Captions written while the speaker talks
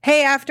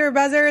Hey,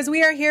 AfterBuzzers,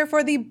 we are here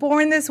for the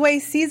Born This Way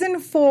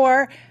Season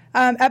 4,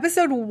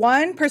 Episode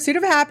 1, Pursuit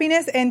of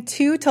Happiness, and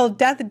 2, Till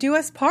Death Do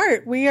Us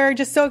Part. We are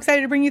just so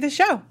excited to bring you the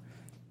show.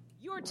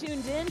 You're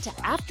tuned in to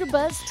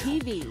AfterBuzz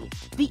TV,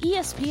 the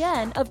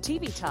ESPN of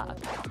TV talk.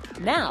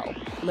 Now,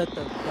 let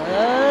the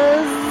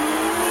buzz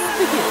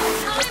begin.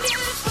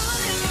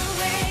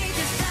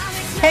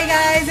 Hey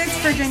guys, it's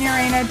Virginia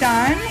Reina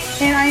Dunn,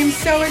 and I am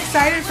so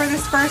excited for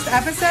this first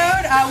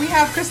episode. We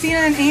have Christina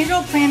and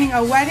Angel planning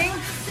a wedding.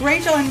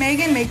 Rachel and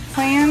Megan make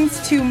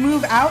plans to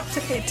move out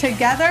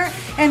together,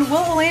 and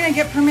will Elena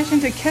get permission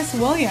to kiss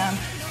William?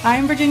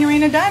 I'm Virginia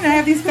Reina Dunn, and I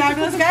have these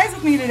fabulous guys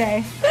with me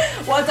today.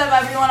 What's up,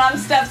 everyone? I'm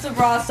Steph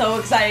Sabra, so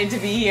excited to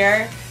be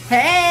here.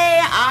 Hey,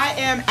 I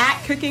am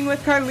at Cooking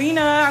with Carlina.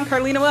 I'm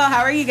Carlina Will.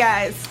 How are you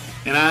guys?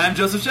 And I'm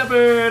Joseph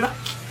Shepard.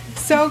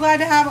 So glad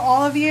to have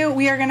all of you.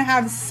 We are going to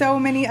have so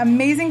many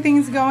amazing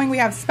things going. We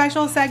have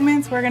special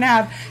segments. We're going to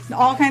have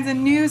all kinds of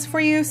news for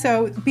you,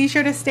 so be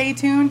sure to stay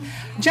tuned.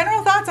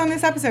 General thoughts on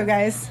this episode,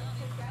 guys?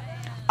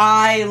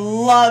 I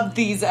loved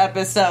these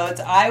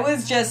episodes. I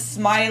was just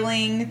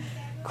smiling,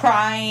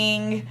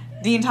 crying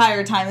the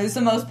entire time. This is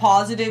the most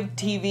positive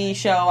TV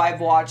show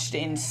I've watched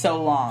in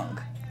so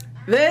long.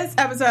 This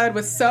episode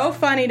was so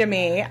funny to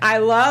me. I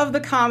love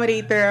the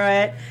comedy through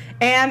it,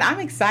 and I'm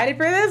excited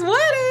for this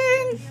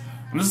wedding.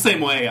 I'm just the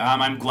same way.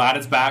 I'm glad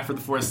it's back for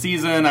the fourth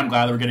season. I'm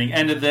glad that we're getting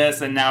into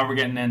this, and now we're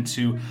getting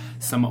into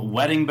some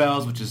wedding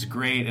bells, which is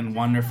great and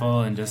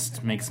wonderful, and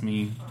just makes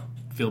me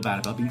feel bad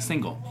about being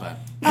single. But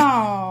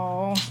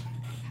oh,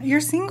 you're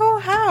single?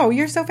 How?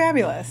 You're so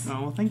fabulous.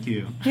 Oh, well, thank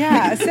you.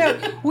 Yeah,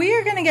 so we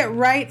are going to get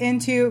right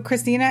into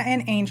Christina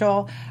and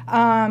Angel.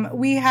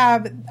 We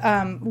have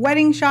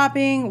wedding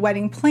shopping,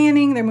 wedding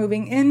planning. They're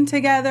moving in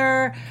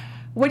together.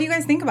 What do you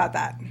guys think about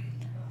that?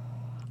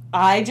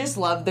 I just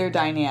love their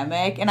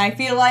dynamic, and I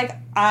feel like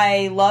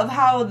I love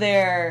how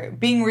they're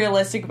being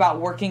realistic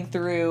about working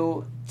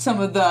through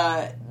some of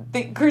the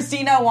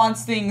Christina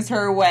wants things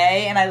her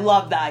way, and I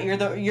love that.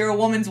 You're a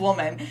woman's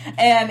woman.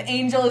 And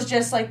Angel is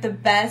just like the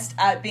best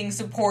at being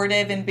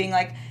supportive and being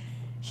like,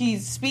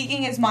 he's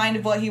speaking his mind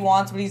of what he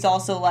wants, but he's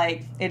also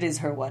like, it is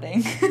her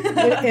wedding.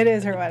 It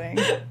is her wedding.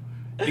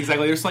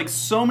 Exactly. There's like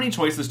so many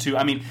choices too.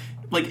 I mean,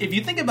 like if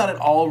you think about it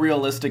all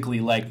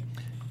realistically, like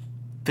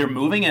they're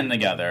moving in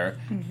together.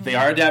 Mm-hmm. They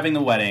are having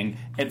the wedding.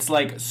 It's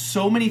like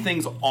so many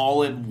things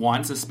all at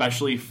once,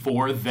 especially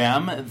for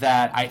them,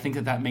 that I think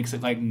that makes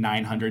it like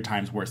 900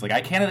 times worse. Like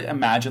I can't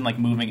imagine like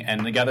moving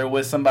in together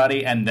with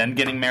somebody and then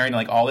getting married and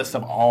like all this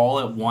stuff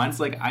all at once.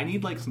 Like I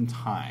need like some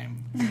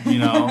time, you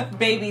know?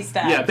 Baby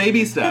steps. Yeah,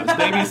 baby steps.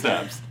 Baby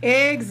steps.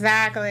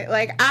 Exactly.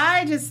 Like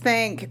I just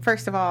think,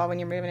 first of all, when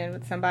you're moving in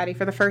with somebody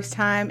for the first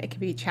time, it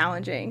can be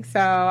challenging. So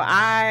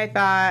I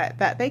thought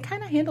that they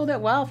kind of handled it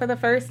well for the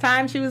first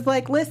time. She was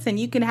like, listen,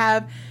 you can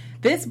have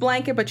this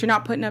blanket, but you're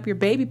not putting up your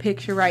baby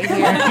picture right here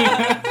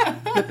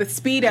with the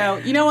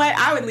Speedo. You know what?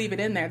 I would leave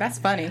it in there. That's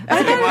funny.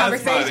 That's a good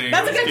conversation. Funny.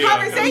 That's a good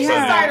conversation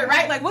starter,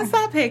 right? Like, what's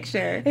that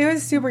picture? It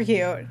was super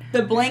cute.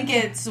 The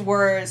blankets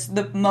were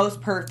the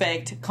most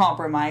perfect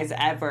compromise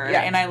ever.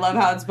 Yeah. And I love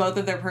how it's both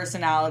of their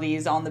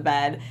personalities on the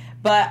bed.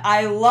 But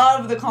I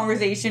love the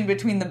conversation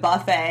between the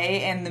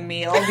buffet and the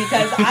meal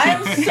because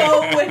I'm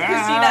so with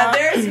Christina.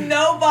 There's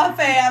no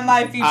buffet at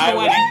my future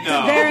wedding.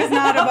 No. There is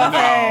not a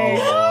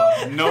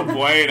buffet. No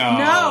bueno.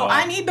 No,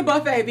 I need the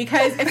buffet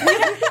because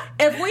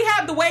if we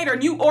have the waiter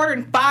and you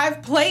ordered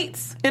 5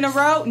 plates in a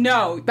row,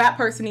 no, that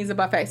person needs a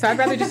buffet. So I'd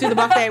rather just do the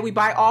buffet. We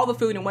buy all the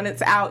food, and when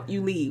it's out,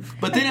 you leave.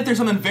 But then if there's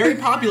something very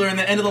popular in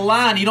the end of the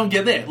line, you don't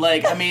get it.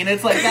 Like, I mean,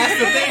 it's like, that's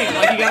the thing.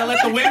 Like, you gotta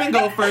let the women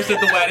go first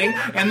at the wedding,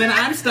 and then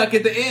I'm stuck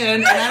at the end,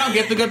 and I don't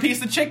get the good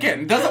piece of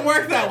chicken. It doesn't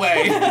work that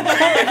way.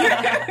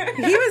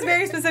 He was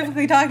very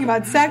specifically talking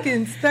about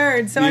seconds,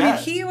 thirds. So, yeah. I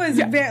mean, he was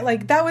very,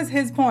 like, that was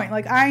his point.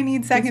 Like, I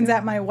need seconds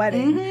at my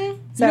wedding. Mm-hmm.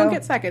 So, you don't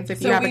get seconds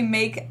if you have we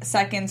make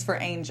seconds for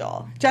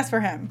Angel. Just for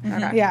him.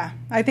 Mm-hmm. Okay. Yeah.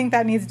 I think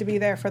that needs to be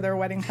there for their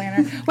wedding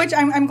planner. Which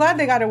I'm glad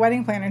they got a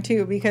wedding planner,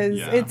 too, because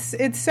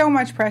it's so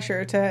much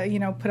pressure to, you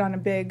know, put on a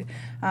big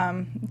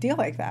deal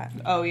like that.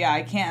 Oh, yeah.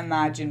 I can't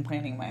imagine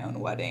planning my own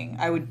wedding.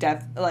 I would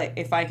like,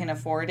 if I can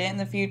afford it in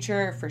the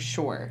future, for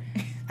sure.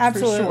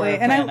 Absolutely. For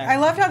sure, and I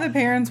loved how the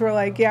parents were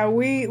like, yeah,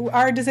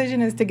 our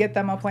decision is to get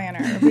them a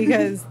planner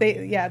because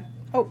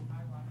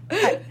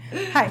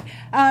Hi.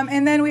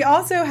 And then we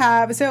also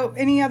have, so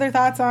any other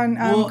thoughts on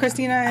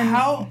Christina? And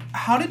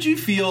How did you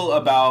feel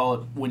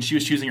about when she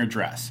was choosing her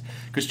dress?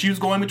 Because she was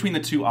going between the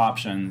two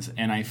options,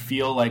 and I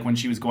feel like when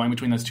she was going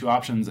between those two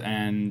options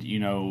and, you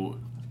know,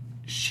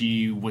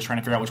 she was trying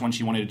to figure out which one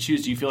she wanted to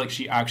choose, do you feel like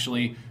she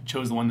actually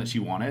chose the one that she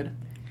wanted?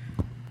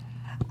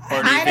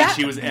 Or do you think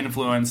she was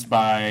influenced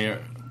by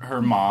her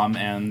mom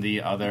and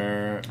the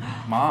other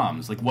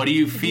moms? Like, what do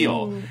you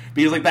feel?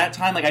 Because like that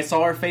time, like I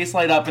saw her face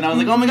light up and I was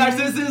like, oh my gosh,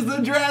 this is the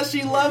dress,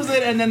 she loves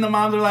it. And then the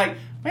moms are like,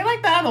 I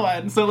like the other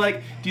one. So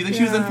like, do you think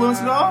she was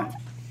influenced at all?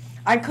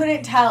 I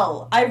couldn't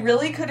tell. I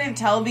really couldn't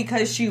tell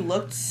because she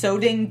looked so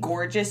dang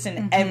gorgeous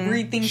in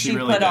everything she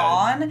really put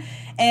on.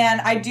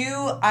 And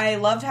I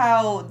loved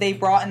how they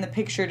brought in the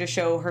picture to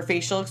show her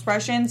facial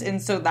expressions,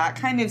 and so that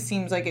kind of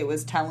seems like it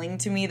was telling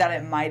to me that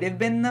it might have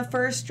been the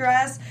first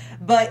dress.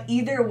 But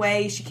either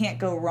way, she can't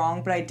go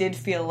wrong. But I did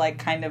feel like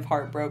kind of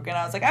heartbroken.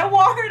 I was like, I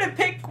want her to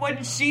pick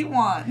what she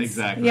wants.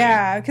 Exactly.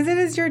 Yeah, because it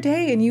is your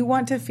day, and you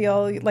want to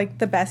feel like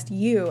the best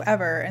you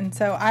ever. And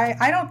so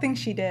I don't think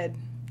she did.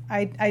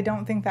 I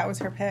don't think that was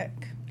her pick.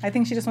 I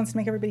think she just wants to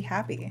make everybody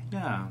happy.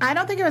 Yeah. I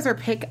don't think it was her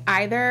pick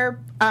either,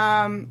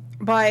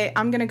 but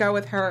I'm going to go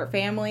with her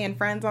family and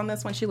friends on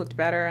this one. She looked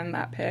better in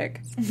that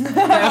pick.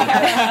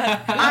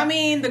 I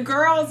mean, the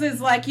girls is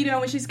like,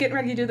 when she's getting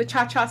ready to do the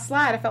cha-cha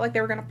slide, I felt like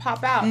they were going to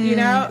pop out,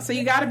 So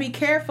you got to be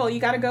careful.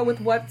 You got to go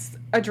with what's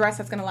a dress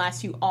that's going to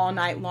last you all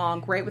night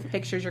long. Great with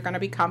pictures. You're going to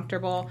be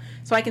comfortable.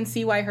 So I can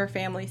see why her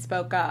family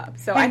spoke up.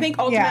 So I think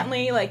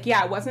ultimately,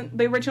 it wasn't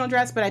the original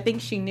dress, but I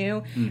think she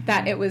knew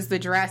that it was the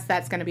dress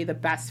that's going to be the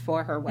best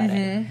for her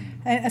wedding.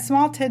 And a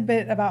small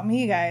tidbit about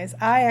me, guys.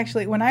 I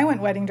actually, when I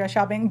went wedding dress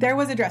shopping, there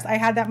was a dress. I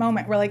had that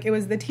moment where, it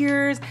was the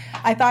tears.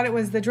 I thought it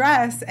was the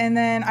dress, and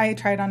then I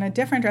tried on a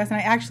different dress, and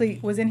I actually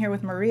was in here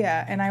with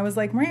Maria, and I was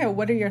like, Maria,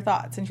 what are your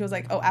thoughts? And she was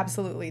like, oh,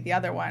 absolutely, the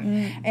other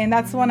one. And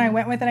that's the one I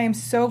went with, and I am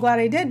so glad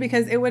I did,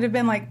 because it would have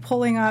been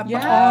pulling up all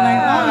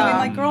night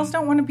long. And girls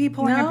don't want to be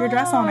pulling up your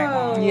dress all night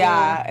long.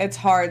 Yeah, it's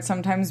hard.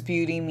 Sometimes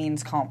beauty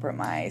means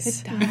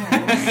compromise. It does. But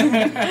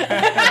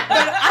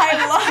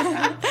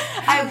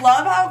I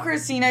love how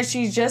Christina,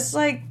 she's just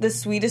the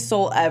sweetest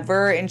soul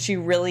ever, and she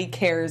really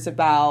cares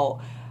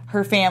about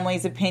her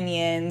family's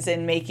opinions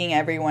and making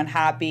everyone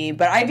happy.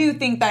 But I do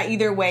think that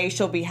either way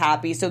she'll be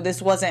happy, so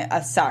this wasn't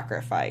a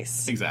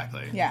sacrifice.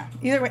 Exactly. Yeah.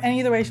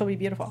 Either way she'll be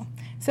beautiful.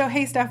 So,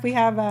 hey, Steph, we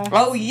have...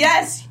 Oh,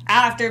 yes!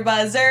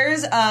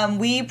 AfterBuzzers.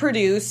 We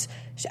produce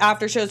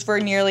after shows for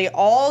nearly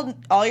all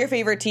your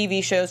favorite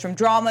TV shows, from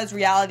dramas,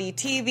 reality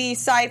TV,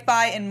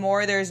 sci-fi, and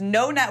more. There's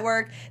no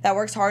network that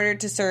works harder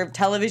to serve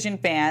television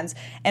fans,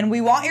 and we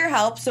want your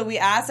help, so we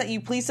ask that you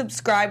please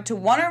subscribe to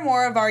one or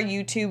more of our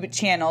YouTube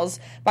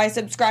channels. By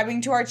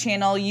subscribing to our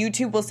channel,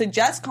 YouTube will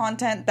suggest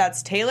content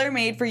that's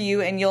tailor-made for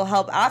you, and you'll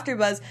help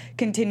AfterBuzz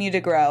continue to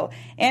grow.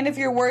 And if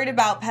you're worried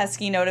about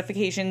pesky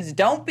notifications,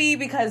 don't be,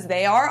 because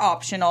they are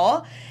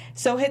optional.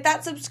 So hit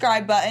that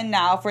subscribe button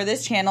now for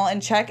this channel, and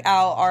check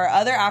out our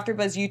other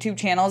AfterBuzz YouTube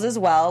channels as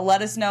well.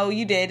 Let us know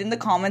you did in the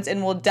comments,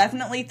 and we'll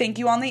definitely thank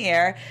you on the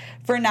air.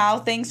 For now,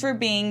 thanks for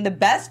being the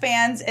best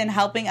fans and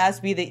helping us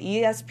be the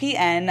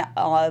ESPN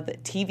of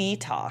TV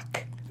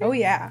talk. Oh,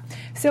 yeah.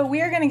 So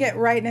we are going to get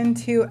right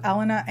into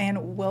Elena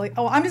and William.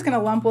 Oh, I'm just going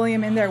to lump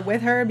William in there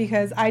with her,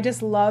 because I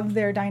just love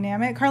their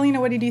dynamic.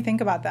 Carlina, what did you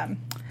think about them?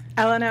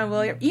 Elena and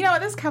William.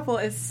 This couple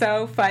is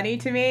so funny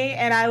to me,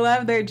 and I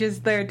love their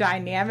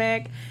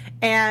dynamic.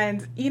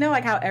 And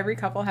how every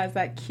couple has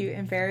that cute,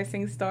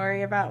 embarrassing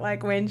story about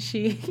when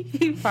he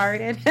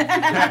farted.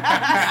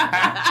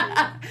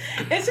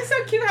 It's just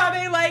so cute how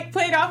they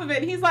played off of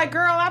it. And he's like,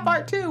 "Girl, I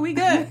fart too. We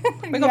good.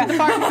 We gonna put the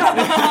fart in the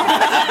couple."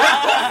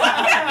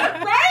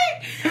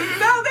 Right? So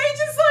they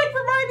just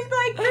remind me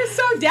they're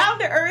so down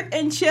to earth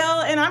and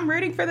chill. And I'm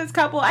rooting for this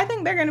couple. I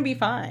think they're gonna be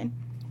fine.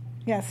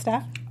 Yeah,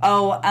 Steph?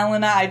 Oh,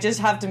 Elena, I just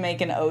have to make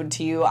an ode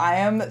to you. I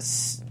am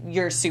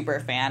your super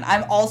fan.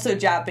 I'm also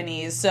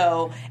Japanese,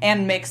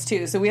 and mixed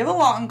too, so we have a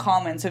lot in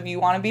common. So if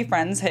you want to be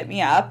friends, hit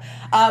me up.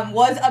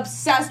 Was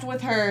obsessed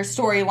with her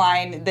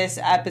storyline this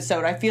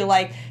episode. I feel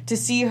like to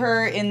see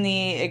her in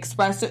the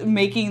espresso,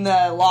 making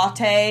the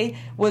latte,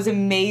 was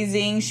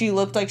amazing. She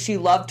looked like she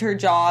loved her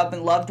job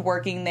and loved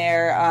working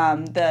there.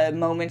 The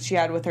moment she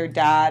had with her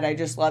dad, I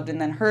just loved.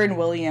 And then her and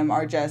William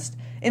are just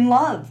in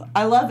love.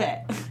 I love it.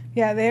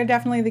 Yeah, they're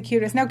definitely the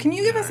cutest. Now, can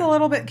you give us a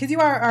little bit, because you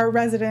are our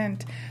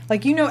resident,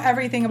 you know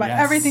everything about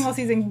every single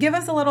season. Give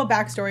us a little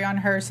backstory on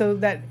her so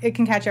that it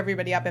can catch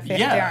everybody up if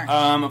they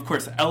aren't. Of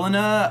course.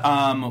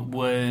 Elena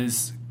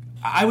was,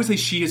 I would say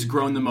she has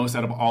grown the most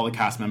out of all the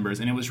cast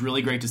members, and it was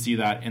really great to see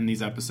that in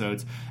these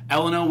episodes.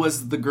 Elena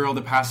was the girl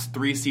the past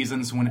 3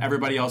 seasons when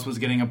everybody else was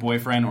getting a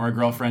boyfriend or a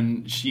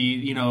girlfriend.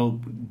 She,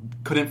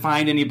 couldn't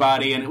find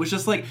anybody, and it was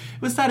just it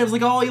was sad. It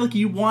was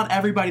you want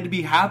everybody to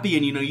be happy,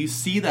 and you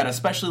see that,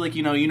 especially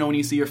when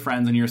you see your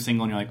friends and you're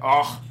single and you're like,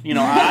 oh,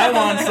 I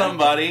want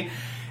somebody.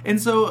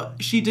 And so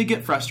she did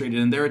get frustrated,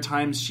 and there are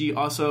times she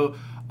also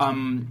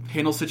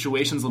handles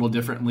situations a little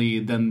differently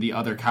than the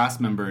other cast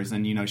members,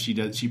 and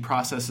she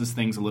processes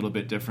things a little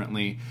bit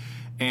differently.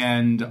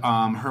 And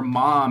her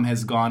mom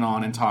has gone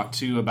on and talked,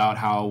 too, about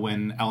how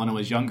when Elena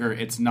was younger,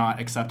 it's not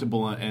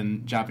acceptable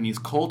in Japanese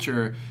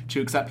culture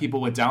to accept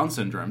people with Down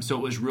syndrome. So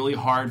it was really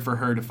hard for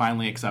her to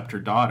finally accept her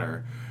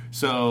daughter.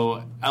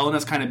 So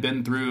Elena's kind of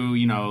been through,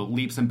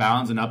 leaps and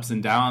bounds and ups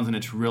and downs, and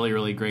it's really,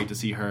 really great to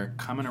see her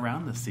coming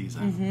around this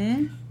season.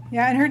 Mm-hmm.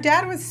 Yeah, and her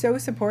dad was so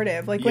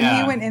supportive. When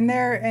he went in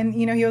there and,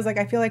 he was like,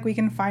 I feel like we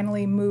can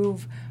finally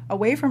move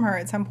away from her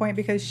at some point,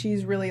 because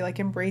she's really,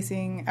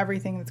 embracing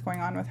everything that's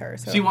going on with her.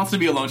 So she wants to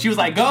be alone. She was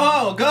like,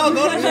 go to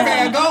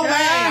Japan, go away.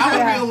 I want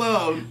to be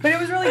alone. But it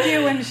was really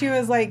cute when she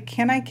was like,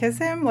 can I kiss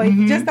him?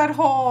 Just that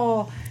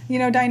whole,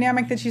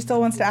 dynamic that she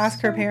still wants to ask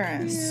her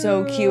parents.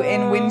 So cute.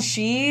 And when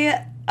she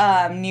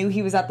knew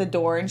he was at the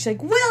door, and she's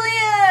like,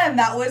 William!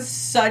 That was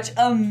such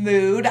a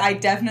mood. I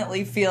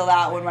definitely feel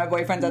that when my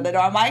boyfriend's at the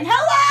door. I'm like,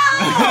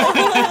 hello!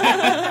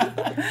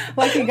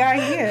 Lucky guy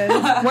he is.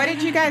 What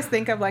did you guys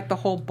think of, like, the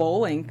whole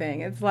bowling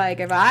thing? It's like,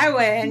 if I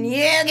win,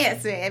 you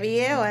kiss me. If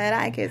you win,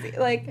 I kiss you.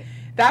 Like,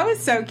 that was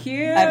so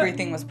cute.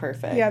 Everything was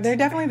perfect. Yeah, they're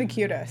definitely the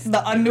cutest.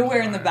 The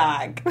underwear in the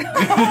bag. Did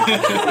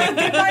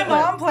my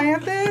mom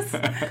plant this?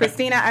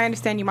 Christina, I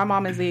understand you. My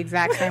mom is the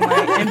exact same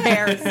way.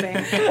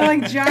 Embarrassing. They're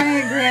like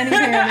giant granny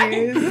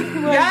panties.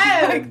 Like,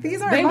 Yes. like,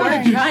 these aren't They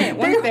mine. were giant,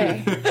 weren't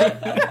they?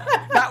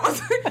 That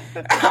was.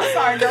 I'm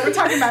sorry, girl. We're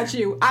talking about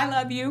you. I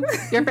love you.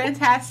 You're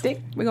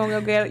fantastic. We're gonna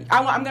go get.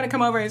 I'm gonna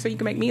come over so you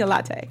can make me a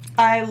latte.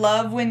 I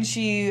love when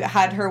she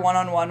had her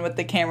one-on-one with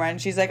the camera,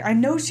 and she's like, I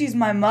know she's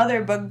my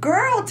mother, but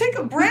girl, take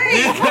a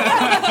break. Yeah,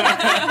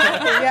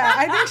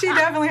 I think she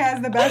definitely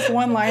has the best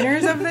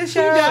one-liners of the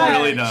show. She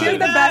really does. She has the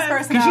best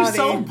personality. Because she's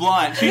so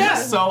blunt. She's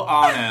just so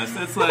honest.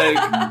 It's like...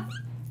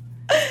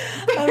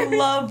 I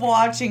love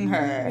watching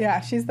her.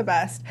 Yeah, she's the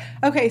best.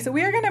 Okay, so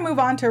we are going to move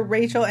on to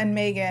Rachel and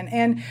Megan.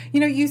 And, you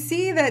know, you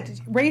see that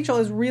Rachel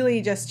is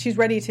really just, she's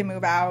ready to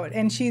move out.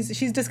 And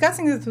she's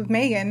discussing this with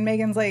Megan.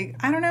 Megan's like,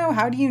 I don't know,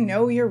 how do you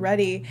know you're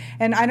ready?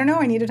 And I don't know,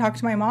 I need to talk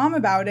to my mom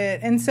about it.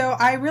 And so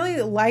I really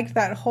liked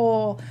that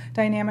whole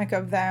dynamic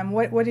of them.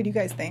 What did you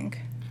guys think?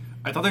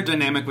 I thought their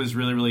dynamic was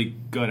really, really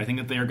good. I think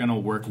that they are going to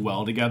work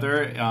well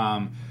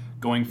together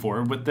going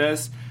forward with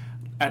this.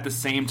 At the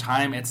same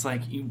time, it's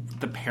like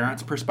the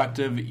parents'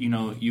 perspective, you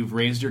know, you've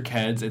raised your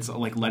kids, it's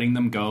like letting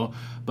them go.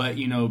 But,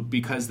 you know,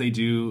 because they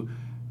do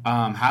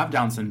have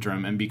Down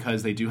syndrome and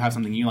because they do have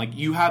something,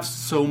 you have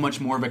so much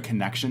more of a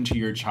connection to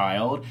your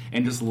child,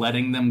 and just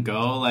letting them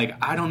go. Like,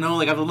 I don't know,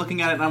 like I was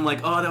looking at it and I'm like,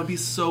 oh, that would be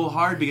so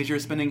hard because you're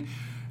spending...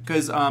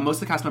 Because most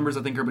of the cast members,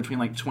 I think, are between,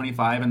 like,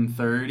 25 and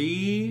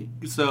 30.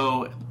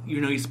 So,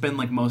 you know, you spend,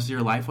 like, most of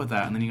your life with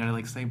that. And then you gotta,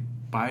 like, say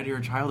bye to your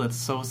child. It's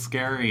so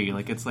scary.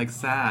 Like, it's, like,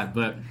 sad.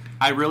 But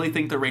I really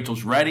think that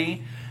Rachel's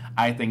ready.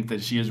 I think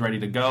that she is ready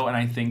to go. And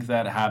I think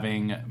that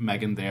having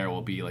Megan there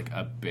will be, like,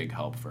 a big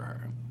help for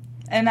her.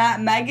 And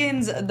at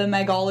Megan's, the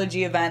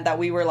Megology event that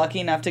we were lucky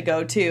enough to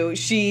go to,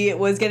 she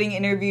was getting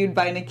interviewed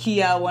by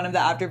Nakia, one of the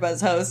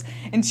AfterBuzz hosts,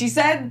 and she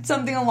said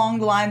something along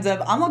the lines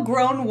of, I'm a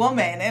grown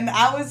woman. And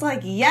I was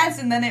like, yes.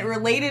 And then it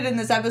related in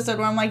this episode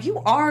where I'm like, you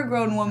are a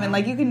grown woman.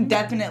 Like, you can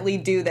definitely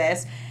do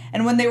this.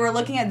 And when they were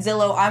looking at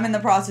Zillow, I'm in the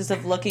process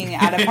of looking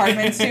at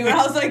apartments too. And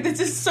I was like, this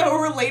is so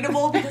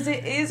relatable because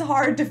it is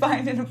hard to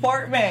find an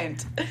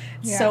apartment.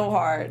 Yeah. So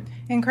hard.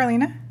 And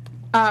Carlina?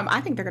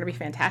 I think they're going to be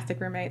fantastic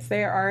roommates.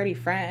 They are already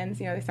friends.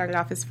 You know, they started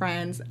off as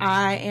friends.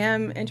 I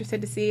am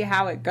interested to see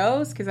how it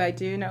goes because I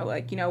do know,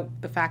 like, you know,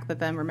 the fact that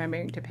them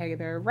remembering to pay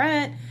their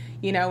rent,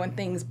 you know, when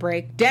things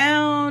break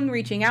down,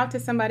 reaching out to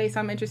somebody.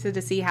 So I'm interested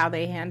to see how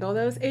they handle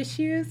those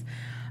issues.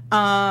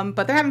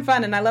 But they're having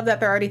fun, and I love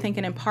that they're already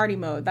thinking in party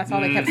mode. That's all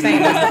they kept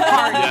saying was the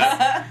parties.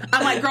 Yeah.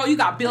 I'm like, girl, you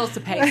got bills to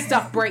pay,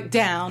 stuff break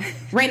down,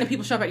 random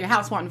people show up at your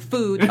house wanting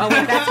food. Oh,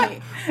 wait, that's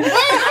me.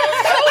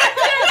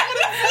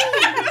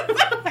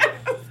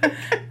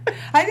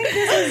 I think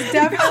this is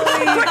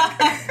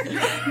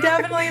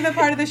definitely the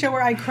part of the show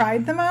where I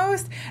cried the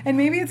most. And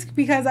maybe it's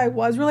because I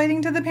was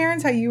relating to the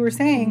parents, how you were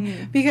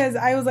saying, because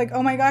I was like,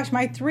 oh my gosh,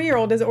 my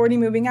 3-year-old is already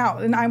moving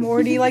out. And I'm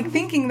already like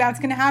thinking that's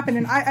going to happen.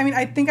 And I mean,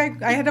 I think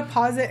I had to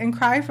pause it and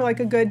cry for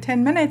like a good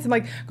 10 minutes and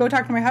like go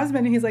talk to my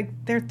husband. And he's like,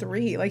 they're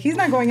 3. Like, he's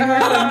not going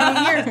anywhere for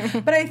many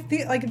years. But I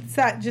feel like it's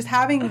that just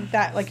having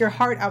that, like, your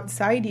heart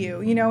outside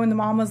you, you know, and the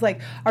mom was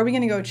like, are we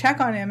going to go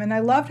check on him? And I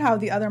loved how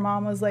the other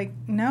mom was like,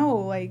 no,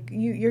 like,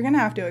 you're going to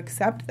have to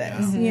accept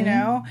this, you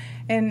know?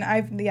 And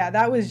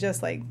that was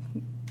just like,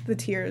 the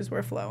tears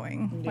were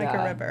flowing like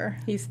a river.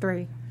 He's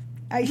 3.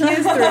 He is 3.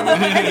 And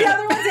the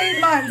other one's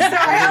 8 months. So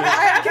I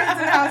have kids in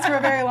the house for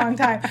a very long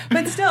time.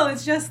 But still,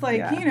 it's just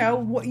like, you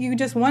know, you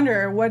just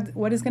wonder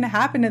what is going to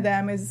happen to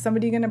them. Is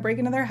somebody going to break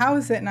into their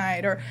house at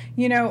night? Or,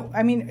 you know,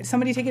 I mean,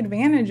 somebody take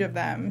advantage of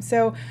them.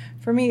 So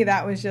for me,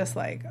 that was just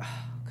like,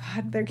 oh,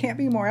 God, there can't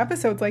be more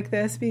episodes like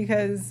this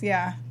because, it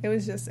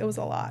was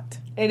a lot.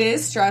 It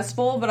is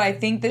stressful, but I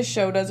think this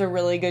show does a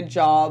really good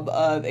job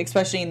of,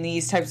 especially in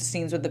these types of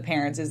scenes with the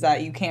parents, is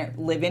that you can't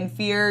live in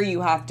fear.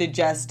 You have to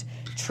just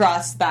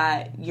trust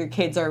that your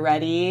kids are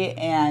ready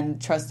and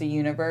trust the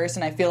universe.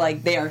 And I feel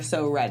like they are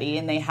so ready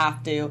and they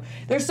have to.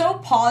 They're so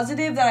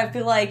positive that I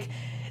feel like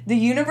the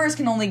universe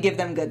can only give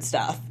them good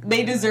stuff.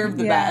 They deserve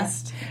the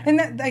best. And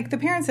that, like, the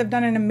parents have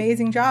done an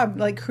amazing job,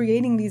 like,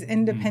 creating these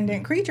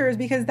independent creatures,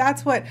 because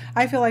that's what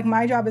I feel like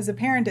my job as a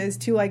parent is,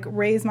 to, like,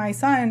 raise my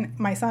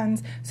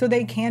sons so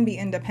they can be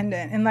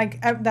independent. And, like,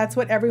 that's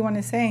what everyone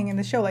is saying in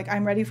the show. Like,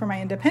 I'm ready for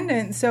my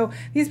independence. So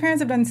these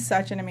parents have done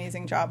such an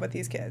amazing job with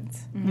these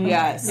kids.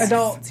 Yes.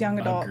 Adults, young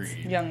adults.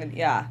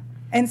 Agreed.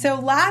 And so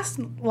last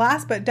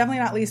but definitely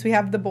not least, we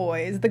have the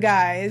boys, the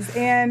guys,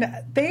 and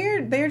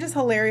they're just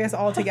hilarious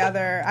all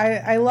together.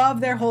 I love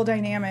their whole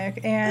dynamic,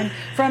 and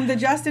from the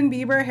Justin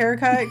Bieber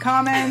haircut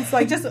comments,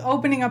 like, just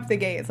opening up the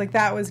gates, like,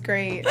 that was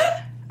great.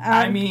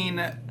 I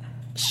mean,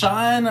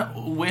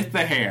 Sean with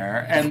the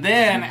hair, and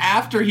then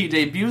after he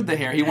debuted the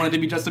hair, he wanted to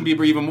be Justin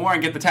Bieber even more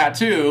and get the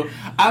tattoo.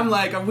 I'm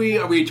like, are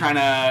we trying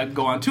to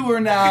go on tour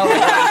now? Like,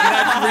 what's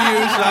next for you,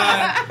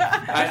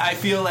 Sean? I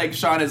feel like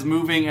Sean is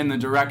moving in the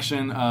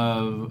direction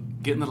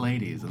of getting the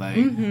ladies, like,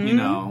 you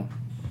know.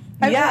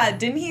 Yeah,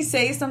 didn't he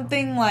say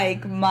something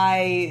like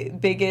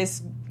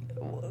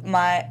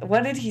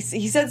what did he say?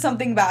 He said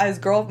something about his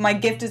my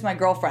gift is my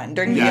girlfriend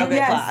during the yoga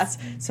class.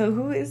 So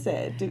who is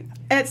it?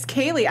 It's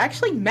Kaylee. I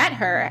actually met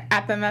her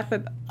at the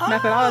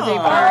methodology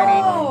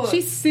party.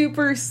 She's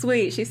super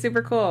sweet. She's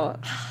super cool.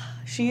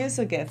 She is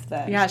a gift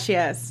then. Yeah, she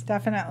is.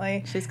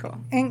 Definitely. She's cool.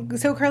 And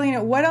so,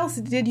 Carlina, what else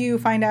did you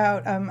find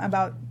out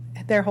about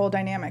their whole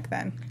dynamic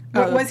then?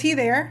 Was he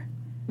there?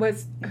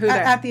 Was who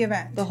there? At the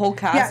event? The whole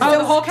cast? Yeah. Oh,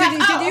 the whole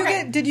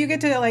cast. Did you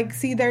get to like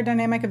see their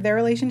dynamic of their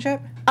relationship?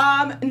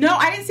 No,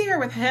 I didn't see her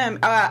with him.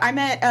 I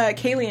met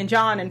Kaylee and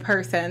John in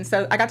person,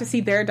 so I got to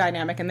see their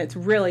dynamic, and it's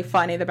really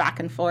funny, the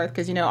back and forth,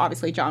 because,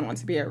 obviously John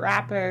wants to be a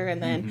rapper,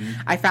 and then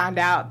I found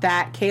out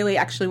that Kaylee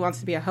actually wants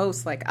to be a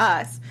host like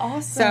us.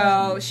 Awesome.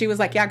 So she was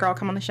like, yeah, girl,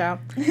 come on the show.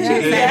 We got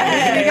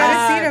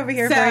a seat over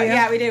here for you.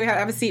 Yeah, we do. We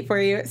have a seat for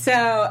you.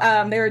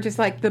 So they were just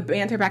like the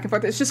banter back and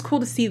forth. It's just cool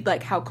to see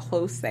like how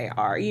close they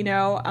are,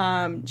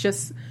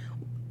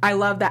 I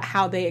love that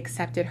how they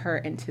accepted her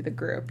into the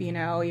group,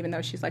 even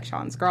though she's like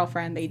Sean's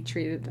girlfriend, they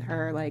treated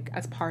her like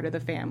as part of the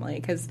family,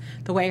 because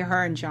the way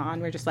her and John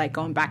were just like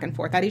going back and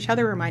forth at each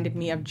other reminded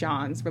me of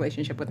John's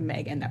relationship with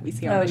Megan that we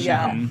see on the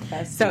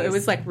show. So it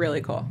was like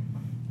really cool.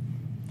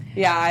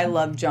 Yeah, I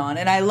love John,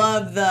 and I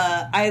love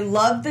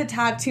the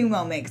tattoo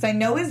moment, because I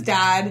know his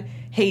dad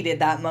hated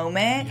that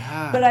moment,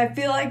 but I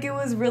feel like it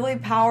was really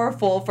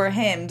powerful for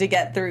him to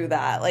get through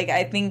that. Like,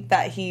 I think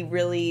that he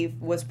really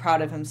was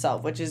proud of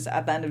himself, which is,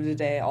 at the end of the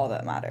day, all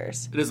that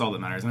matters. It is all that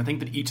matters, and I think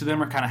that each of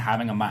them are kind of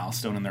having a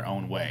milestone in their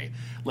own way.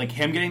 Like,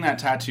 him getting that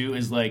tattoo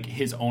is, like,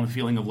 his own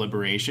feeling of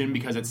liberation,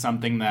 because it's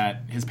something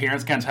that his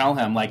parents can't tell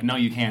him, like, no,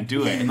 you can't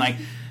do it. And, like,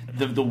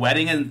 the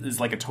wedding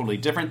is, like, a totally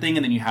different thing,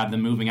 and then you have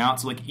them moving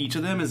out. So, like, each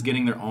of them is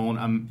getting their own,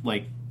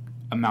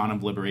 amount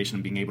of liberation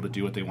and being able to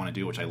do what they want to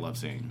do, which I love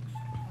seeing.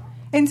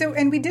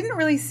 And we didn't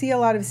really see a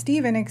lot of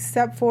Steven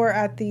except for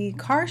at the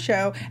car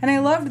show, and I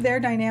loved their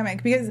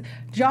dynamic because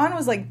John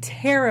was like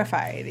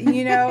terrified,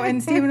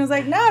 and Steven was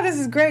like, "No, this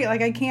is great.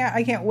 Like I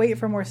can't wait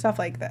for more stuff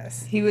like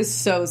this." He was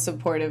so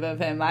supportive of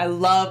him. I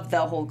love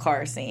the whole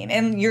car scene,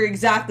 and you're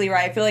exactly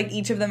right. I feel like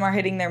each of them are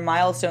hitting their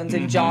milestones,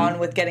 and John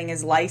with getting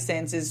his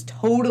license is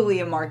totally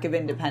a mark of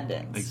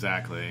independence.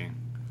 Exactly.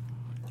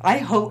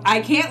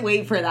 I can't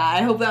wait for that.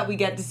 I hope that we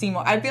get to see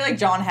more. I feel like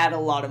John had a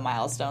lot of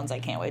milestones. I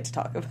can't wait to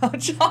talk about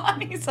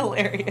John. He's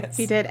hilarious.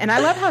 He did. And I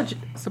love how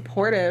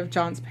supportive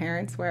John's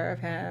parents were of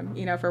him,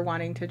 for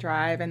wanting to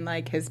drive, and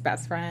like his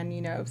best friend,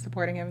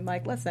 supporting him,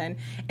 like, listen.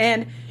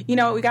 And,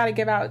 we got to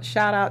give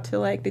shout out to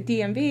like the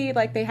DMV.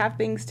 Like they have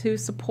things to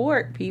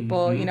support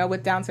people,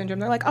 with Down syndrome.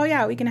 They're like, oh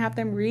yeah, we can have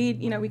them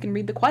read, we can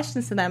read the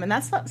questions to them. And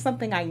that's not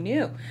something I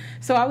knew.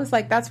 So I was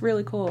like, that's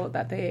really cool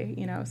that they,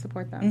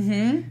 support them.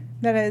 Mm-hmm.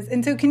 That is.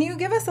 And so can you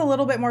give us a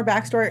little bit more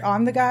backstory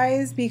on the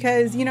guys?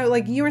 Because,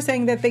 like you were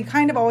saying that they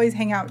kind of always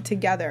hang out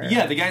together.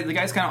 Yeah, the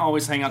guys kind of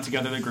always hang out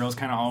together. The girls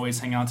kind of always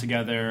hang out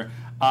together.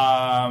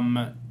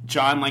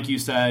 John, like you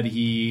said,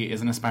 he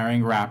is an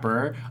aspiring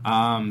rapper.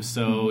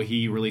 So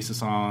he released a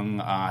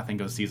song, I think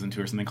it was season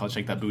 2 or something called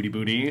Shake That Booty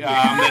Booty,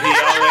 that he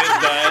always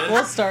does.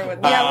 We'll start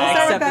with that. We'll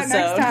start with that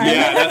next time.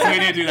 Yeah, that's what we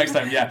need to do next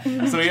time, yeah.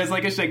 So he has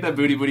like a Shake That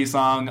Booty Booty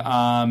song,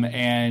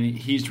 and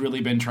he's really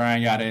been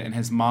trying at it, and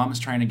his mom's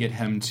trying to get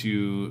him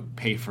to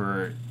pay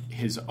for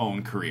his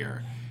own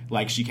career.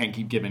 Like, she can't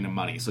keep giving him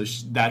money. So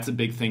that's a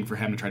big thing for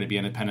him to try to be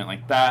independent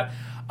like that.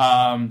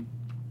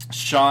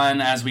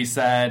 Sean, as we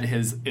said,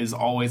 is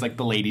always like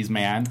the ladies'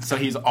 man. So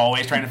he's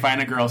always trying to find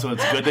a girl. So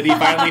it's good that he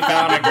finally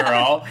found a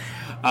girl.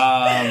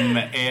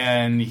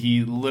 And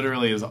he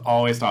literally is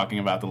always talking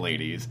about the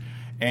ladies.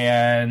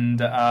 And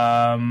who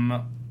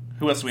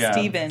else do we have?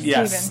 Steven.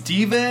 Yeah,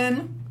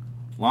 Steven.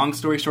 Long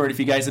story short, if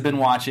you guys have been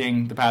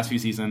watching the past few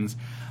seasons,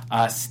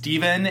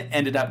 Steven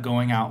ended up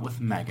going out with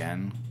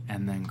Megan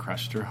and then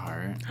crushed her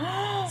heart.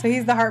 So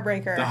he's the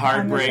heartbreaker. The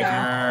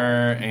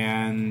heartbreaker,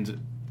 and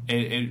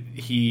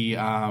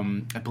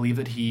I believe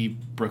that he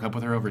broke up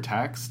with her over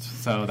text.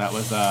 So that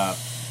was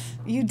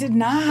You did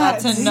not.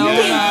 That's a no-no. You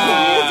did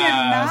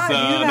not so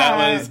do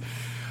that.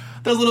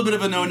 that was a little bit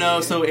of a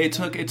no-no. So it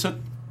took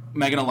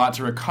Megan a lot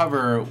to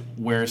recover,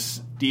 where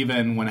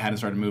Steven went ahead and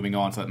started moving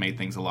on, so that made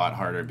things a lot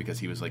harder because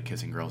he was like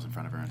kissing girls in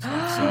front of her and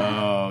stuff.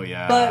 So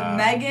yeah. But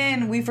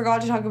Megan, we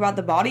forgot to talk about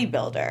the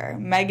bodybuilder.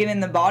 Megan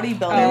and the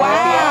bodybuilder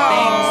might be a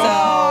thing.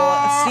 So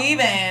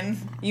Steven,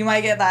 you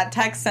might get that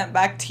text sent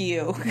back to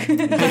you.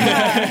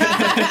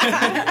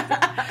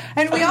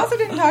 And we also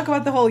didn't talk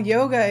about the whole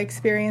yoga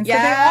experience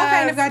that they all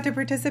kind of got to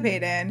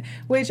participate in,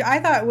 which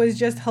I thought was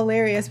just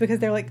hilarious because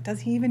they're like,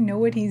 does he even know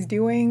what he's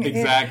doing?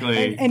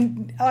 Exactly.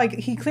 And like,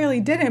 he clearly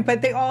didn't,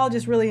 but they all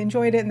just really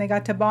enjoyed it and they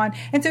got to bond.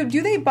 And so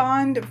do they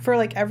bond for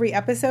like every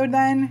episode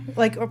then?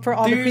 Like for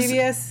all the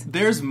previous?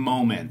 There's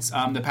moments.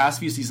 The past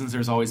few seasons,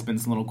 there's always been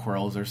some little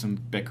quarrels or some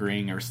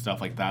bickering or stuff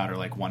like that, or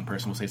like one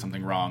person will say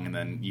something wrong and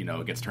then,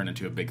 it gets turned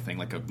into a big thing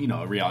like a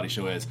reality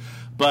show is.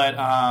 But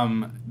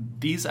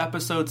these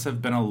episodes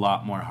have been a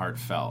lot more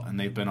heartfelt and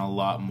they've been a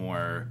lot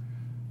more,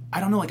 I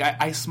don't know, like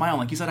I smile,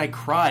 like you said, I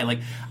cry. Like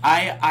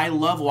I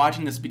love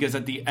watching this because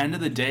at the end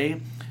of the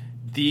day,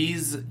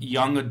 these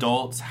young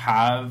adults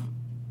have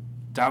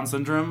Down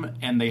syndrome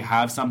and they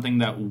have something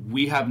that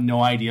we have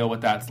no idea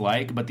what that's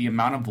like, but the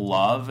amount of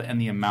love and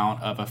the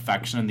amount of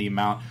affection and the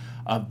amount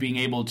of being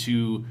able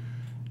to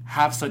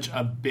have such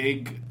a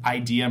big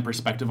idea and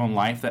perspective on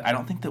life that I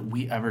don't think that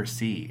we ever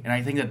see. And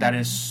I think that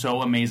is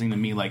so amazing to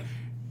me. Like,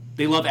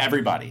 they love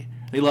everybody.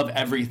 They love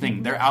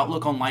everything. Their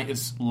outlook on life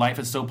is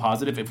so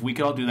positive. If we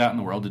could all do that in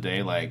the world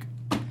today, like,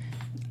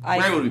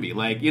 where would we be?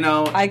 Like,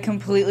 I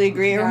completely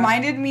agree. It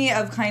reminded me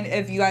of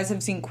if you guys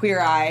have seen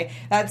Queer Eye,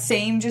 that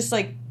same just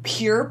like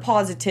pure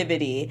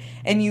positivity,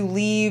 and you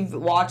leave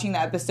watching the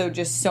episode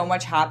just so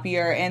much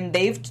happier. And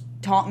they've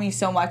taught me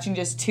so much in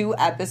just 2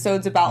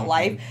 episodes about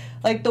life.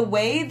 Like, the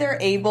way they're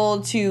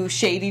able to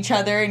shade each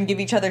other and give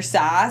each other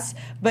sass,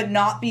 but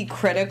not be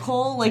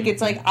critical. Like,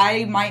 it's like,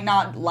 I might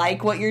not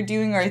like what you're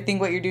doing or I think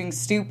what you're doing is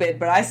stupid,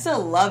 but I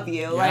still love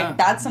you. Yeah. Like,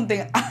 that's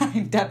something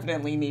I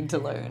definitely need to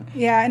learn.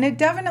 Yeah, and it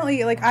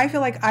definitely, like, I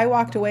feel like I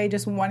walked away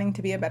just wanting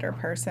to be a better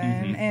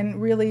person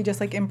and really just,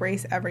 like,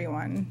 embrace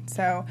everyone.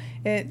 So,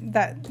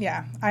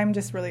 I'm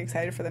just really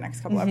excited for the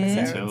next couple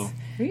episodes.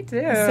 Me too.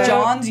 So,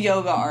 John's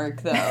yoga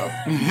arc, though.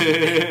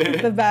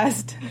 The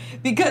best.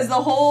 Because the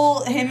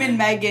whole, him and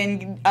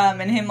Megan,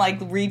 and him, like,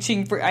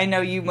 reaching for, I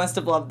know you must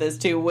have loved this,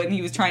 too, when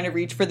he was trying to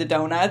reach for the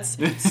donuts.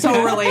 So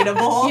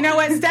relatable. You know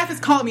what? Steph is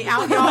calling me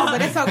out, y'all,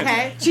 but it's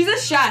okay. She's a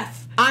chef.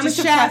 I'm a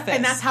chef,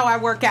 and that's how I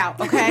work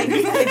out, okay?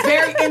 It's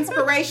very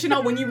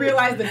inspirational when you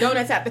realize the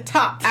donut's at the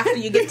top after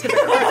you get to the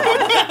crib.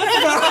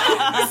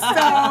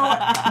 So,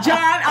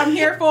 John, I'm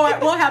here for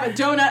it. We'll have a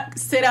donut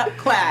sit-up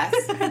class.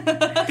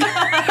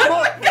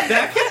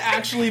 That could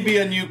actually be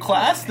a new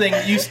class thing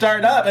you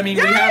start up. I mean,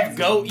 we have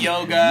goat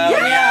yoga, we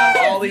have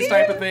all these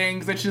type of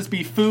things. It should just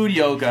be food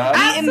yoga.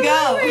 Eat and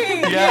go.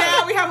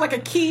 Yeah, we have like a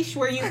quiche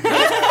where you, and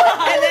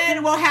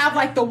then we'll have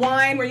like the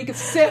wine where you can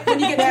sip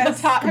when you get to the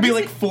top. It'd be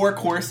like 4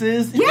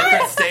 courses,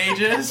 different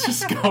stages.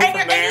 Just go from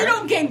there. And you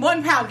don't gain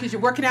 1 pound because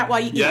you're working out while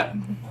you eat. Yep.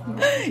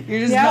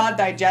 You're just not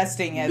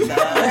digesting it, though.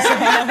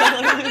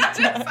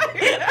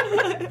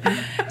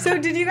 So,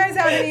 did you guys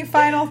have any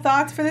final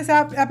thoughts for this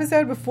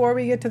episode before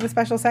we get to the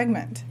special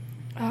segment?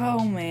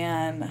 Oh,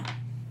 man.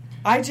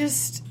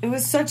 It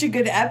was such a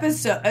good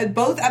episode.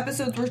 Both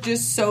episodes were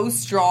just so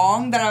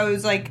strong that I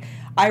was like,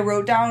 I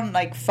wrote down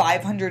like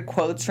 500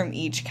 quotes from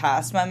each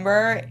cast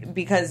member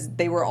because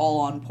they were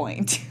all on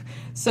point.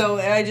 So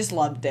I just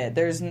loved it.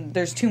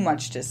 There's too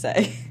much to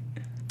say.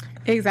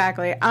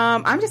 Exactly.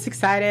 I'm just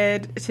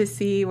excited to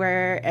see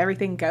where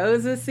everything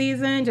goes this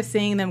season, just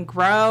seeing them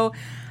grow.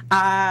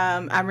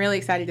 I'm really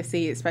excited to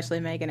see, especially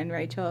Megan and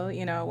Rachel,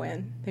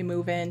 when they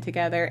move in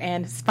together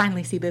and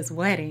finally see this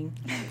wedding.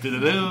 I feel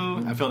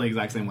the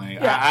exact same way.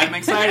 Yeah. I'm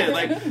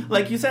excited.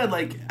 Like you said,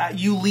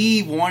 you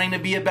leave wanting to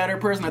be a better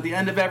person at the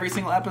end of every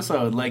single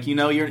episode. Like,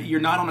 you're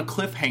not on a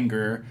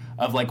cliffhanger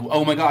of like,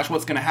 oh my gosh,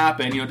 what's going to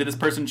happen? Did this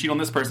person cheat on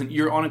this person?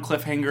 You're on a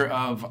cliffhanger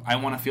of, I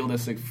want to feel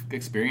this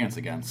experience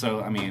again.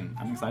 So, I mean,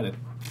 I'm excited.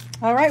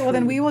 All right, well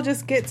then we will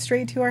just get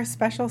straight to our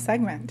special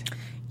segment.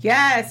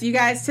 Yes, you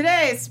guys,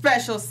 today's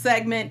special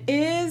segment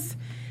is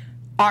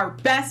our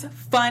best,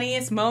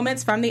 funniest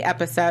moments from the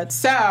episode.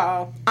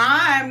 So,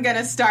 I'm going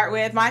to start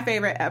with my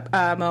favorite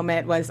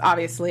moment was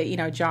obviously,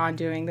 John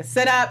doing the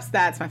sit-ups.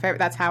 That's my favorite.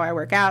 That's how I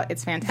work out.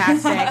 It's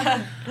fantastic.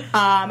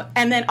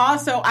 And then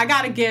also, I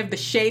got to give the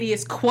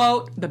shadiest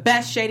quote, the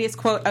best shadiest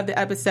quote of the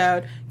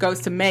episode goes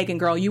to Megan,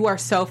 girl, you are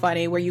so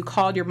funny, where you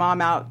called your mom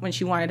out when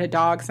she wanted a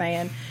dog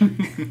saying,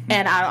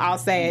 and I'll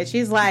say it,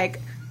 she's like,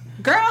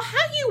 girl,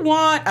 how you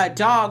want a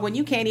dog when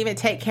you can't even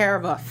take care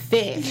of a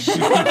fish?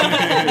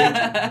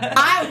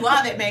 I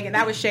love it, Megan.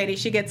 That was shady.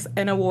 She gets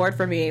an award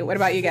for me. What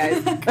about you guys?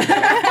 Ding, ding.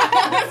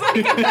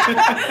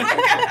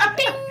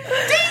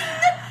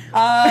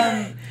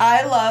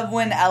 I love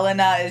when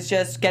Elena is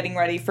just getting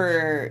ready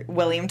for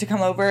William to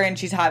come over and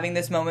she's having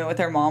this moment with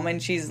her mom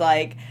and she's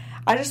like,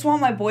 I just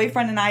want my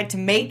boyfriend and I to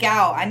make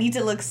out. I need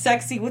to look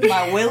sexy with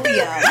my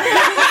William.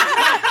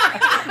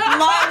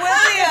 My William.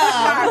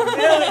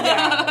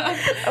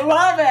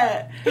 Love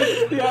it.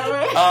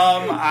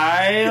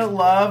 I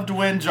loved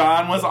when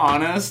John was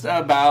honest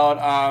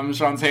about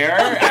Sean's hair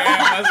and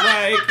was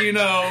like,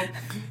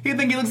 he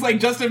think he looks like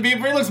Justin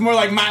Bieber. He looks more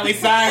like Miley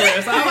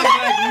Cyrus. I was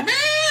like,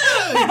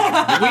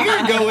 man, we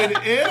are going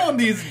in on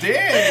these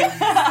digs.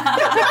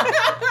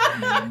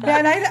 Yeah,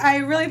 and I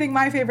really think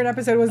my favorite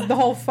episode was the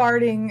whole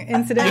farting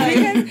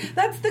incident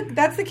because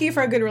that's the key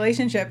for a good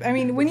relationship. I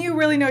mean, when you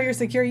really know you're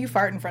secure, you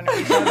fart in front of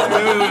each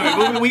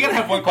other. Wait. We gotta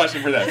have one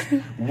question for this.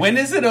 When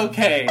is it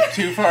okay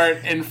to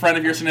fart in front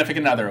of your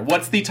significant other?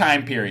 What's the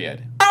time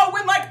period? Oh,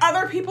 when like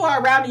other people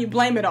are around and you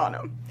blame it on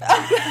them.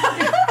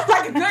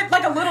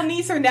 like a little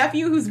niece or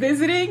nephew who's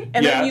visiting,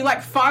 and then you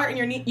like fart,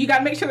 and you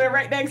gotta make sure they're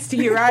right next to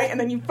you, right? And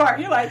then you fart.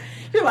 You're like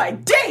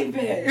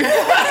David.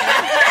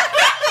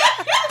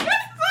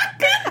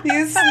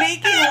 You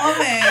sneaky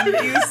woman.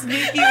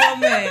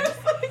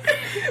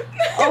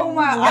 Oh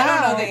my! I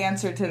don't know the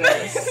answer to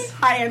this.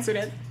 I answered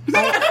it.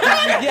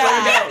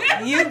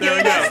 Yeah, you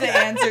gave us the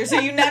answer, so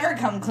you never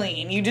come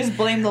clean. You just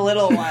blame the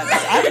little ones.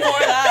 I'm for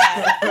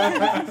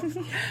that.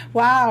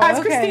 Wow. As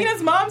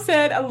Christina's mom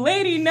said, a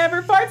lady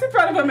never farts in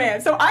front of a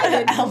man. So I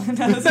did.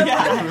 Elena's,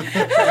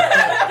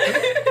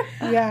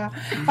 Yeah.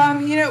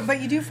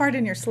 But you do fart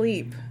in your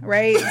sleep,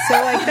 right? So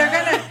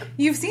like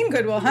you've seen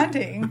Good Will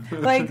Hunting.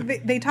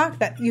 Like they talk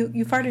that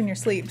you fart in your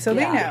sleep, so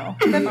they know.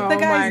 The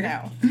guys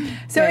know.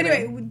 So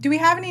anyway, do we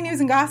have any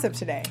news and gossip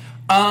today?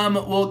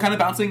 Well, kind of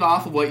bouncing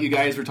off of what you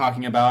guys were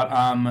talking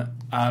about,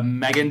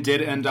 Megan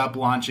did end up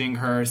launching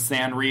her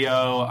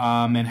Sanrio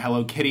and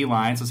Hello Kitty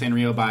line. So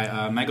Sanrio by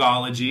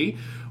Megology.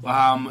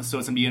 So it's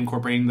going to be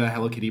incorporating the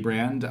Hello Kitty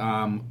brand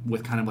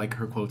with kind of like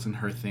her quotes and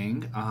her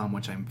thing,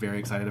 which I'm very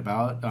excited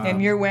about.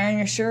 And you're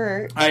wearing a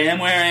shirt. I am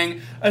wearing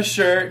a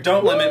shirt.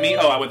 Don't limit me.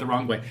 Oh, I went the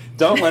wrong way.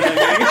 Don't limit me.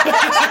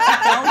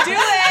 Don't do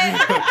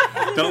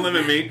it. Don't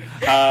limit me.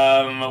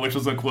 Which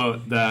was a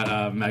quote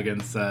that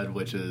Megan said,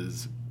 which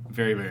is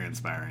very, very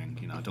inspiring.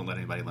 Don't let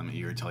anybody limit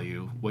you or tell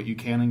you what you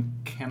can and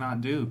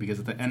cannot do, because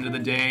at the end of the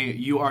day,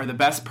 you are the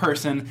best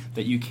person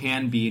that you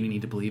can be, and you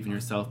need to believe in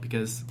yourself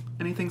because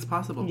anything's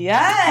possible.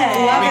 Yes.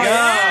 There we go.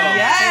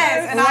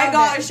 Yes. And I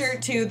got a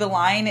shirt too. The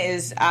line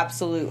is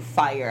absolute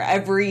fire.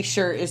 Every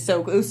shirt is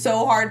it was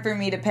so hard for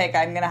me to pick.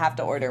 I'm going to have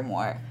to order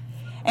more.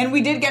 And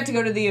we did get to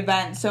go to the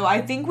event, so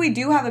I think we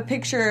do have a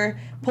picture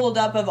pulled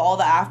up of all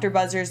the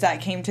AfterBuzzers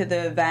that came to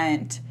the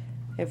event.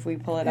 If we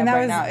pull it up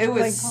right now. It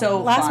was so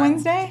last fun.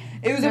 Wednesday?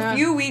 It was a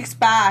few weeks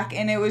back,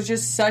 and it was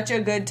just such a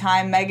good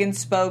time. Megan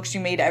spoke. She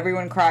made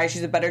everyone cry.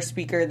 She's a better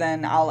speaker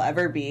than I'll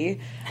ever be.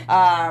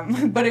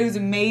 But it was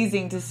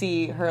amazing to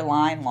see her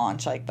line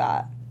launch like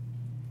that.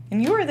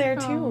 And you were there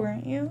too,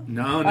 weren't you?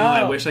 No,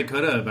 I wish I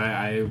could have.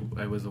 I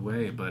was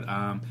away, but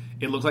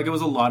it looked like it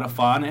was a lot of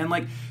fun. And I'm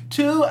like,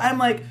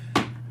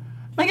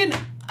 Megan,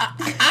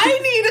 I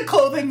need a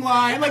clothing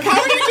line. Like, how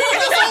are you doing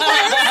this all by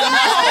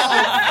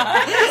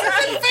yourself? This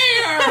isn't fair.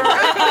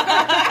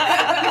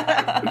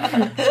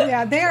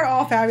 Yeah, they are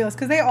all fabulous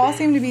because they all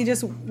seem to be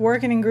just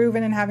working and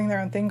grooving and having their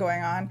own thing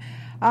going on.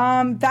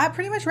 That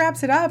pretty much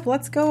wraps it up.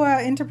 Let's go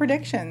into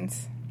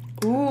predictions.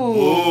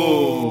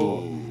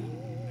 Ooh.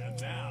 And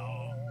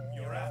now,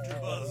 your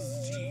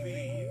AfterBuzz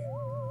TV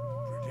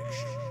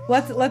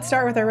prediction. Let's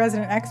start with our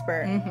resident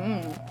expert.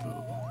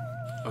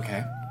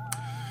 Okay.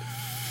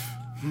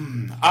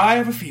 I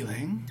have a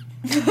feeling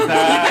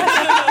that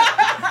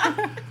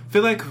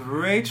feel like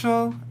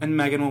Rachel and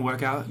Megan will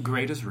work out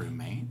great as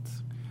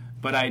roommates,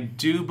 but I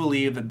do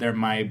believe that there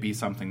might be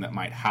something that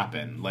might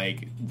happen,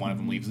 like one of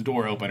them leaves the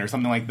door open or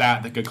something like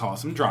that could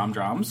cause some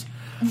drums.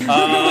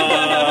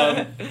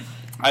 I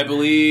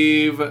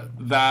believe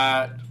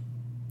that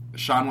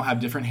Sean will have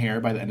different hair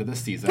by the end of the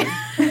season.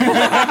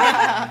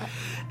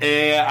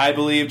 I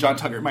believe John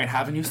Tucker might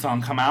have a new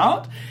song come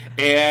out.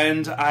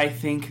 And I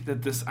think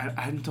that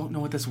I don't know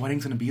what this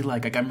wedding's going to be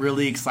like. Like, I'm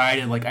really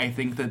excited. Like, I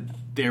think that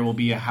there will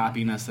be a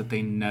happiness that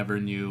they never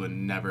knew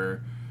and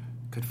never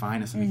could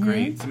find. It's going to be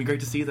great. It's going to be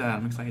great to see that.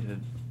 I'm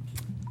excited.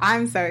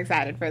 I'm so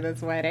excited for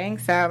this wedding.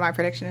 So my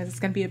prediction is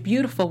it's going to be a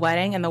beautiful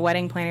wedding, and the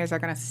wedding planners are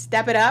going to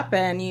step it up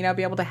and,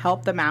 be able to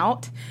help them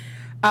out.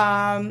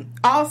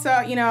 Also,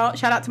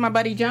 shout out to my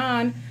buddy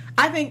John.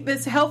 I think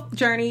this health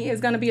journey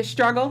is going to be a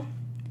struggle.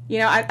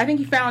 I think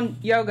he found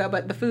yoga,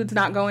 but the food's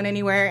not going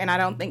anywhere, and I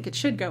don't think it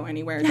should go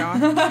anywhere, John.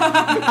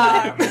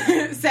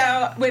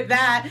 So with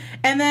that,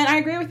 and then I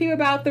agree with you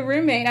about the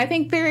roommate. I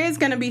think there is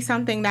going to be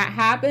something that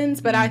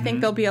happens, but I think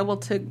they'll be able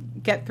to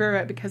get through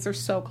it because they're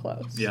so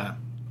close. Yeah.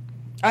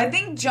 I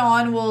think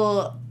John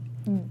will...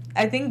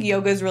 I think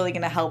yoga is really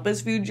going to help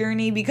his food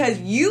journey because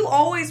you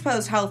always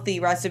post healthy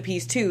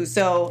recipes too.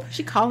 So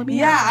she calling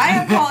me out. out. I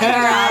am calling her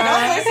out.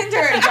 Don't listen to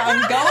her,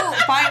 John. Go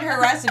find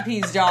her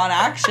recipes, John.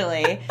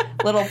 Actually,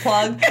 little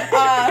plug.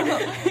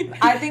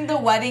 I think the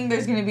wedding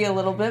there's going to be a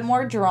little bit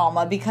more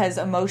drama because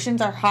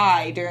emotions are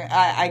high.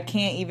 I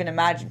can't even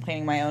imagine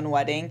planning my own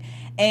wedding.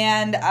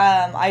 And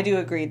I do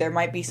agree there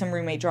might be some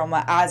roommate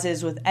drama, as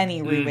is with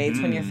any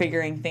roommates when you're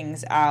figuring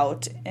things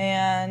out.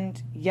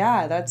 And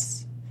yeah,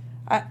 that's.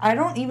 I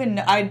don't even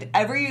know.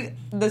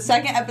 The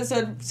second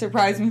episode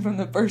surprised me from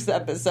the first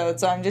episode,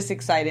 so I'm just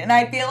excited. And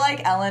I feel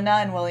like Elena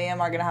and William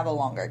are going to have a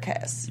longer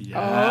kiss. Yes.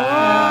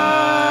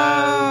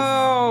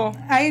 Oh. know.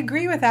 I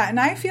agree with that. And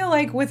I feel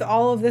like with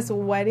all of this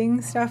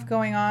wedding stuff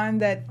going on,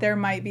 that there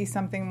might be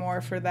something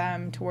more for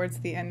them towards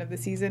the end of the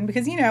season.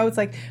 Because, it's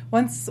like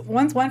once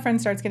one friend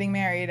starts getting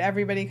married,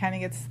 everybody kind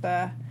of gets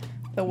the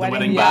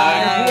wedding vibe.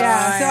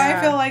 Yeah. So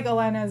I feel like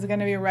Elena is going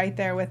to be right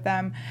there with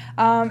them.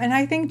 And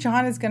I think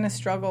John is going to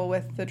struggle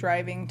with the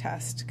driving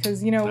test.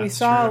 Because, we That's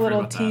saw true. a I little forgot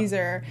about that.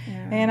 teaser.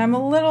 And I'm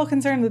a little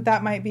concerned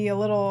that might be a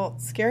little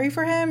scary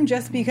for him.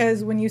 Just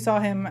because when you saw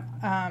him,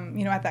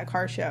 at that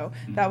car show,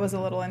 that was a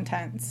little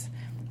intense.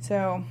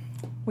 So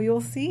we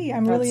will see.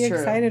 I'm really true.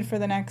 excited for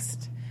the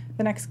next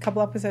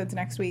couple episodes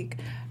next week.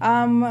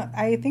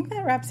 I think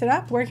that wraps it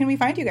up. Where can we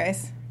find you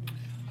guys?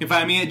 You can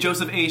find me at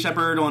Joseph A.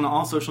 Shepard on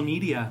all social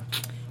media.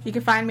 You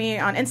can find me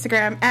on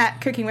Instagram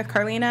at Cooking with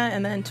Carlina,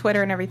 and then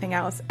Twitter and everything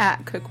else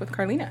at Cook with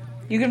Carlina.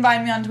 You can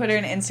find me on Twitter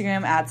and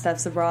Instagram at Steph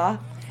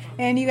Sabra.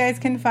 And you guys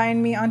can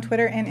find me on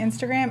Twitter and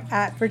Instagram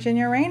at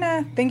Virginia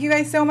Reina. Thank you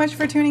guys so much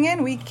for tuning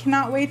in. We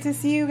cannot wait to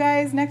see you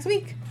guys next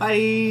week.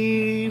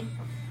 Bye.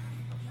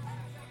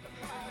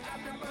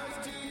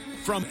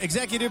 From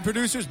executive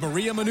producers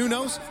Maria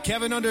Menounos,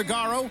 Kevin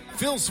Undergaro,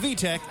 Phil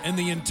Svitek, and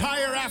the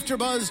entire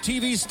AfterBuzz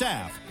TV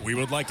staff, we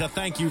would like to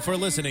thank you for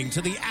listening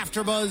to the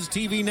AfterBuzz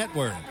TV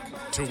network.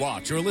 To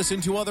watch or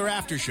listen to other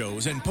after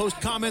shows and post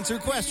comments or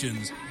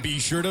questions, be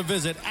sure to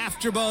visit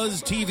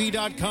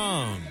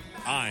AfterBuzzTV.com.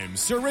 I'm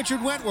Sir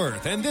Richard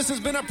Wentworth, and this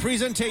has been a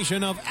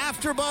presentation of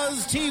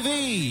AfterBuzz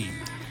TV.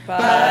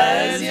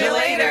 Buzz you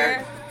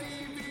later.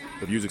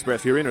 The views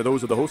expressed herein are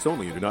those of the hosts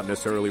only and do not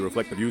necessarily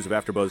reflect the views of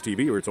AfterBuzz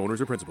TV or its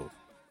owners or principals.